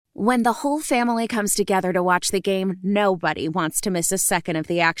When the whole family comes together to watch the game, nobody wants to miss a second of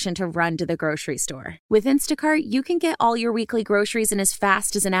the action to run to the grocery store. With Instacart, you can get all your weekly groceries in as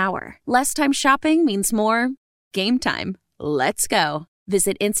fast as an hour. Less time shopping means more game time. Let's go.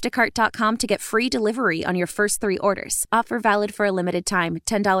 Visit instacart.com to get free delivery on your first 3 orders. Offer valid for a limited time.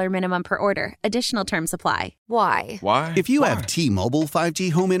 $10 minimum per order. Additional terms apply. Why? If you have T-Mobile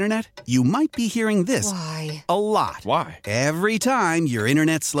 5G home internet, you might be hearing this Why? a lot. Why? Every time your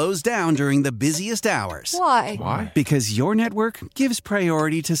internet slows down during the busiest hours. Why? Because your network gives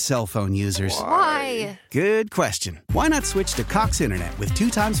priority to cell phone users. Why? Good question. Why not switch to Cox Internet with 2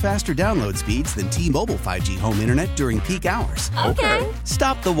 times faster download speeds than T-Mobile 5G home internet during peak hours? Okay.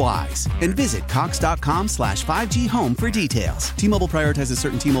 Stop the whys and visit cox.com/5G home for details. T-Mobile prioritizes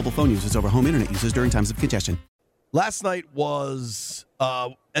certain T-Mobile phone users over home internet users during times of congestion. Last night was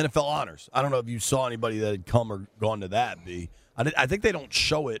NFL Honors. I don't know if you saw anybody that had come or gone to that, B. I think they don't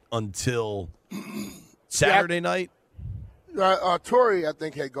show it until Saturday night. Torrey, I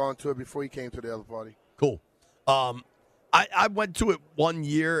think, had gone to it before he came to the other party. Cool. I went to it one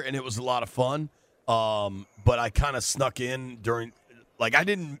year, and it was a lot of fun, but I kind of snuck in during – like, I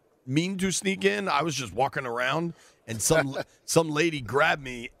didn't mean to sneak in. I was just walking around, and some lady grabbed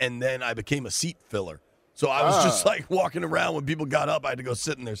me, and then I became a seat filler. So I was just, like, walking around. When people got up, I had to go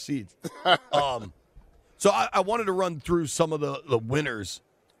sit in their seats. So I wanted to run through some of the winners.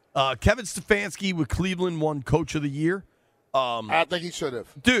 Kevin Stefanski with Cleveland won Coach of the Year. I think he should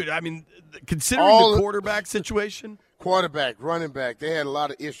have. Dude, I mean, considering the quarterback situation. Quarterback, running back, they had a lot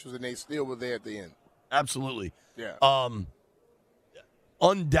of issues, and they still were there at the end. Absolutely. Yeah.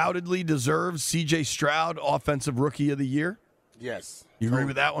 Undoubtedly deserves C.J. Stroud Offensive Rookie of the Year. Yes. You agree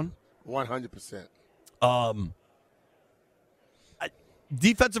with that one? 100%.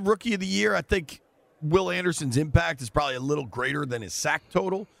 Defensive Rookie of the Year, I think Will Anderson's impact is probably a little greater than his sack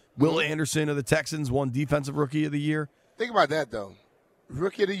total. Will Anderson of the Texans won Defensive Rookie of the Year. Think about that, though.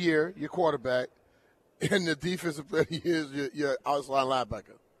 Rookie of the Year, your quarterback, and the Defensive Player of the Year is your outside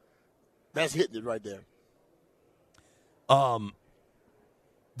linebacker. That's hitting it right there.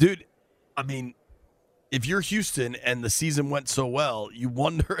 Dude, I mean, if you're Houston and the season went so well, you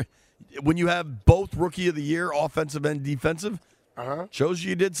wonder when you have both Rookie of the Year, offensive and defensive, shows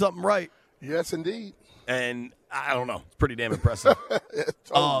you did something right. Yes, indeed. And I don't know. It's pretty damn impressive.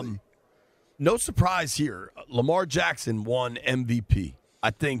 Totally. No surprise here. Lamar Jackson won MVP.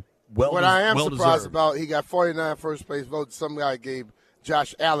 I think what I am surprised deserved. about, he got 49 first-place votes. Some guy gave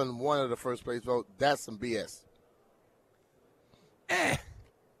Josh Allen one of the first-place votes. That's some BS.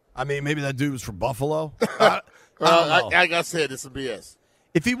 I mean, maybe that dude was from Buffalo. I don't know. Like I said, it's some BS.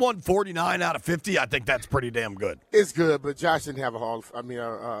 If he won 49 out of 50, I think that's pretty damn good. It's good, but Josh didn't have a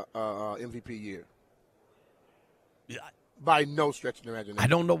MVP year. Yeah. By no stretch of the imagination. I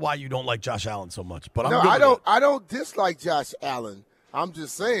don't know why you don't like Josh Allen so much, but I don't dislike Josh Allen. I'm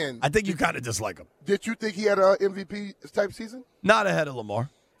just saying. I think you kind of dislike him. Did you think he had a MVP type season? Not ahead of Lamar.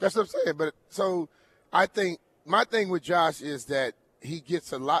 That's what I'm saying. But so I think my thing with Josh is that he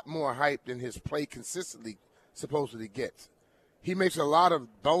gets a lot more hype than his play consistently supposedly gets. He makes a lot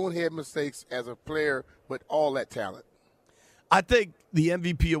of bonehead mistakes as a player with all that talent. I think the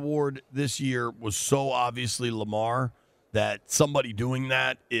MVP award this year was so obviously Lamar that somebody doing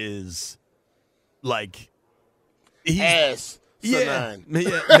that is like ass. Yeah,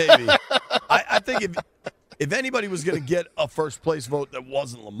 maybe. I think if anybody was going to get a first place vote that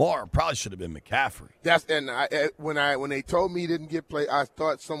wasn't Lamar, it probably should have been McCaffrey. When they told me he didn't get play, I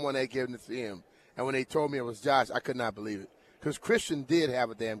thought someone had given it to him, and when they told me it was Josh, I could not believe it because Christian did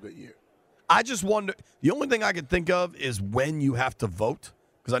have a damn good year. I just wonder. The only thing I can think of is when you have to vote,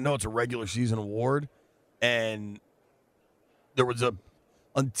 because I know it's a regular season award, and there was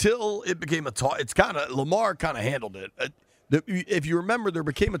until it became a talk. It's kind of Lamar kind of handled it. If you remember, there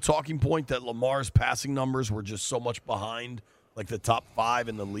became a talking point that Lamar's passing numbers were just so much behind, like the top 5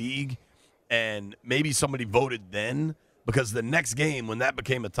 in the league, and maybe somebody voted then because the next game when that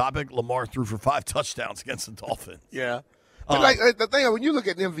became a topic, Lamar threw for 5 touchdowns against the Dolphins. Yeah. The thing, when you look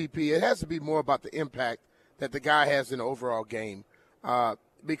at an MVP, it has to be more about the impact that the guy has in the overall game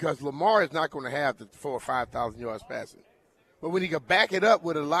because Lamar is not going to have the 4,000 or 5,000 yards passing. But when he can back it up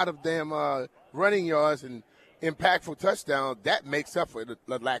with a lot of damn running yards and impactful touchdown, that makes up for the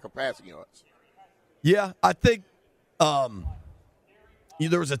lack of passing yards. Yeah, I think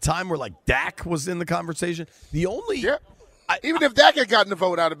there was a time where, like, Dak was in the conversation. Even if Dak had gotten the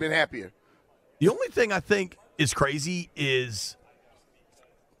vote, I'd have been happier. The only thing I think is crazy is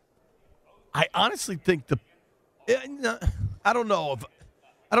I honestly think I don't know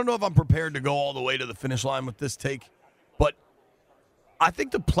if I'm prepared to go all the way to the finish line with this take, but I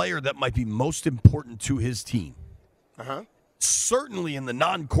think the player that might be most important to his team, certainly in the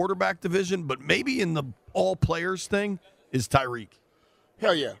non-quarterback division, but maybe in the all-players thing, is Tyreek.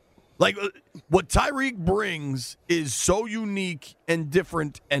 Hell yeah. Like, what Tyreek brings is so unique and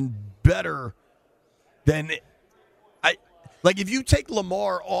different and better than like if you take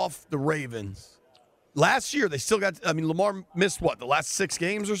Lamar off the Ravens, last year they still got Lamar missed the last 6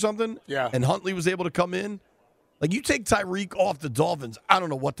 games or something? Yeah. And Huntley was able to come in. Like, you take Tyreek off the Dolphins, I don't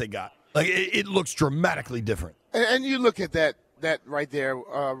know what they got. Like, it looks dramatically different. And you look at that right there,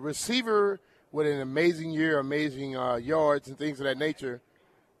 receiver with an amazing year, amazing yards and things of that nature,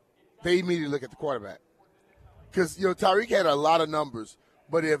 they immediately look at the quarterback. Because, Tyreek had a lot of numbers,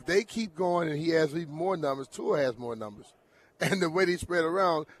 but if they keep going and he has even more numbers, Tua has more numbers. And the way they spread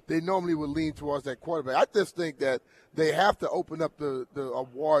around, they normally would lean towards that quarterback. I just think that they have to open up the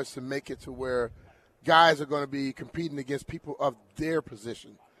awards to make it to where guys are going to be competing against people of their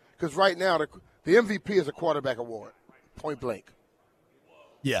position. Because right now, the MVP is a quarterback award, point blank.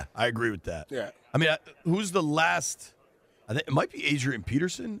 Yeah, I agree with that. Yeah. I mean, who's the last? I think it might be Adrian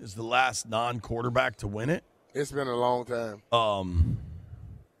Peterson is the last non-quarterback to win it. It's been a long time.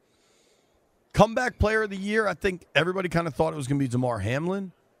 Comeback player of the year, I think everybody kind of thought it was going to be Damar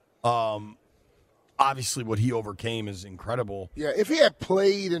Hamlin. Obviously, what he overcame is incredible. Yeah, if he had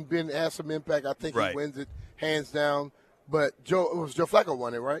played and had some impact, I think he wins it hands down. But it was Joe Flacco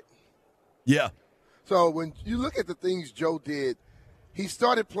won it, right? Yeah. So when you look at the things Joe did, he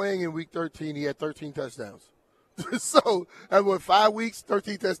started playing in week 13. He had 13 touchdowns. So, and 5 weeks,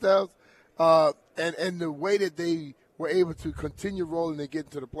 13 touchdowns. And the way that they were able to continue rolling and get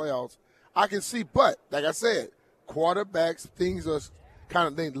into the playoffs, I can see. But, like I said, quarterbacks, things are kind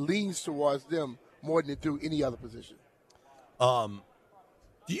of, they leans towards them more than they do any other position. Do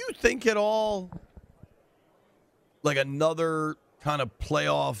you think at all, like another kind of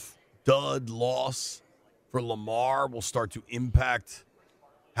playoff dud loss for Lamar will start to impact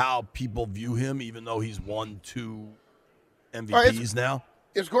how people view him, even though he's won 2 MVPs now?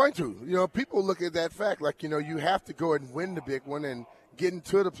 It's going to. People look at that fact like, you have to go and win the big one and get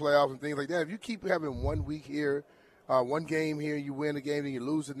into the playoffs and things like that. If you keep having 1 week here, 1 game here, you win the game, and you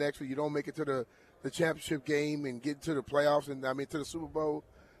lose the next one, you don't make it to the championship game and get to the playoffs and, to the Super Bowl,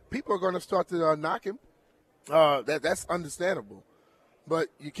 people are going to start to knock him. That's understandable. But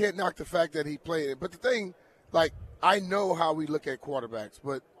you can't knock the fact that he played it. But the thing, like, I know how we look at quarterbacks,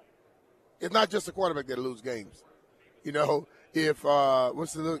 but it's not just a quarterback that lose games. If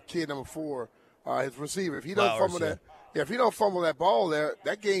what's the little kid number 4, his receiver, if he don't fumble that ball there,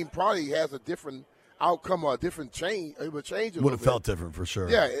 that game probably has a different outcome or a different change. It would change. Would have felt different for sure.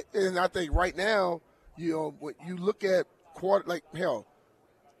 Yeah, and I think right now, when you look at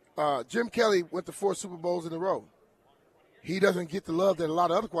Jim Kelly went to 4 Super Bowls in a row. He doesn't get the love that a lot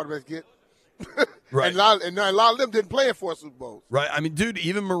of other quarterbacks get. Right. And a lot of them didn't play in 4 Super Bowls. Right. I mean, dude,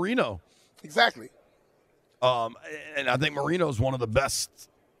 even Marino. Exactly. And I think Marino's one of the best.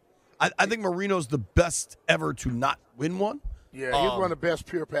 I think Marino's the best ever to not win one. Yeah, he's one of the best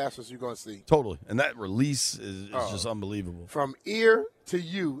pure passers you're going to see. Totally. And that release is just unbelievable. From ear to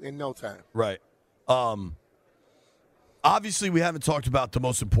you in no time. Right. Obviously, we haven't talked about the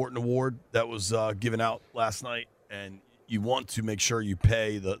most important award that was given out last night, and you want to make sure you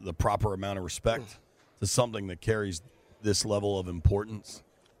pay the proper amount of respect to something that carries this level of importance.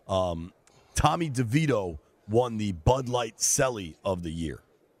 Tommy DeVito won the Bud Light Celly of the year.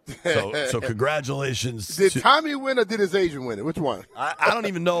 So congratulations. Did Tommy win or did his agent win it? Which one? I don't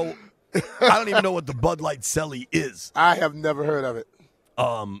even know. I don't even know what the Bud Light Celly is. I have never heard of it.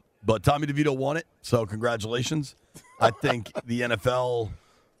 But Tommy DeVito won it, so congratulations. I think the NFL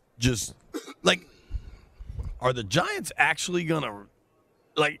just, like, are the Giants actually going to,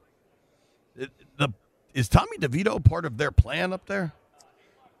 like, is Tommy DeVito part of their plan up there?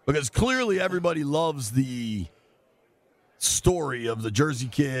 Because clearly everybody loves the story of the Jersey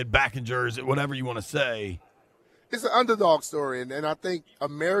kid, back in Jersey, whatever you want to say. It's an underdog story, and I think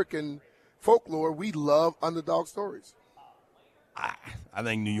American folklore, we love underdog stories. I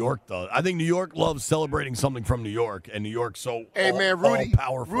think New York does. I think New York loves celebrating something from New York, and New York's so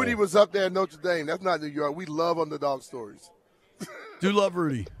all-powerful. Rudy was up there in Notre Dame. That's not New York. We love underdog stories. Do love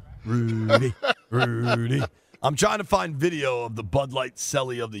Rudy. Rudy. I'm trying to find video of the Bud Light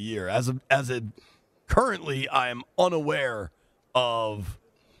Celly of the year. Currently, I am unaware of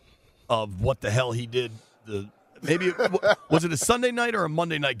what the hell he did. Was it a Sunday night or a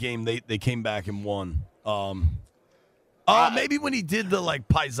Monday night game? They came back and won. Maybe when he did the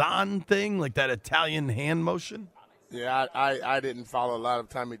Paisan thing, like that Italian hand motion. Yeah, I didn't follow a lot of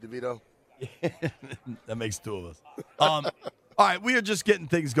Tommy DeVito. That makes 2 of us. All All right, we are just getting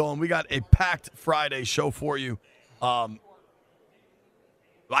things going. We got a packed Friday show for you. I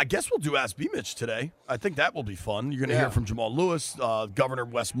guess we'll do Ask B. Mitch today. I think that will be fun. You're going to hear from Jamal Lewis. Governor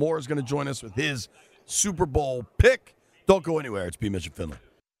Wes Moore is going to join us with his Super Bowl pick. Don't go anywhere. It's B. Mitch and Finley.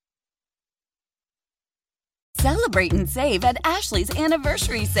 Celebrate and save at Ashley's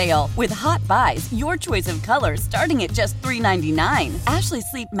Anniversary Sale. With Hot Buys, your choice of colors starting at just $3.99. Ashley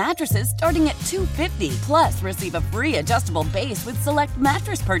Sleep mattresses starting at $2.50. Plus, receive a free adjustable base with select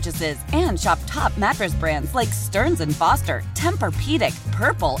mattress purchases. And shop top mattress brands like Stearns & Foster, Tempur-Pedic,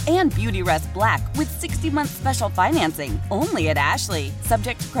 Purple, and Beautyrest Black with 60-month special financing. Only at Ashley.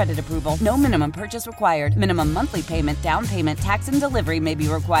 Subject to credit approval. No minimum purchase required. Minimum monthly payment, down payment, tax, and delivery may be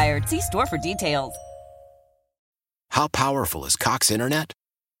required. See store for details. How powerful is Cox Internet?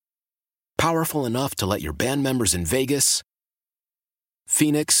 Powerful enough to let your band members in Vegas,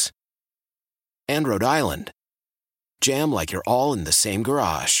 Phoenix, and Rhode Island jam like you're all in the same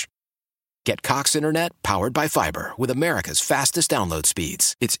garage. Get Cox Internet powered by fiber with America's fastest download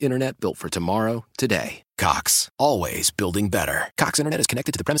speeds. It's internet built for tomorrow, today. Cox, always building better. Cox Internet is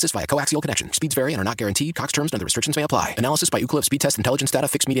connected to the premises via coaxial connection. Speeds vary and are not guaranteed. Cox terms and other restrictions may apply. Analysis by Ookla of Speed Test Intelligence data.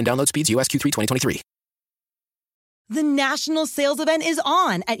 Fixed median download speeds. US Q3 2023. The national sales event is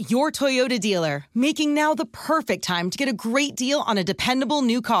on at your Toyota dealer, making now the perfect time to get a great deal on a dependable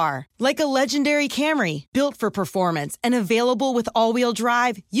new car. Like a legendary Camry, built for performance and available with all-wheel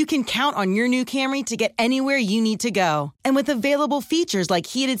drive, you can count on your new Camry to get anywhere you need to go. And with available features like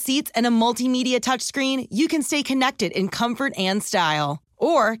heated seats and a multimedia touchscreen, you can stay connected in comfort and style.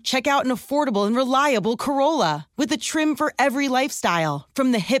 Or check out an affordable and reliable Corolla with a trim for every lifestyle,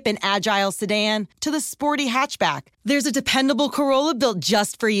 from the hip and agile sedan to the sporty hatchback. There's a dependable Corolla built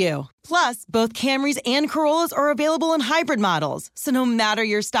just for you. Plus, both Camrys and Corollas are available in hybrid models, so no matter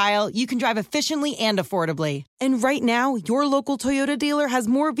your style, you can drive efficiently and affordably. And right now, your local Toyota dealer has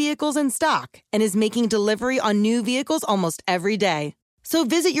more vehicles in stock and is making delivery on new vehicles almost every day. So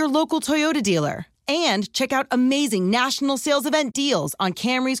visit your local Toyota dealer. And check out amazing national sales event deals on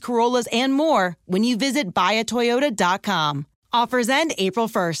Camrys, Corollas, and more when you visit buyatoyota.com. Offers end April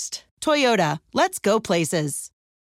 1st. Toyota, let's go places.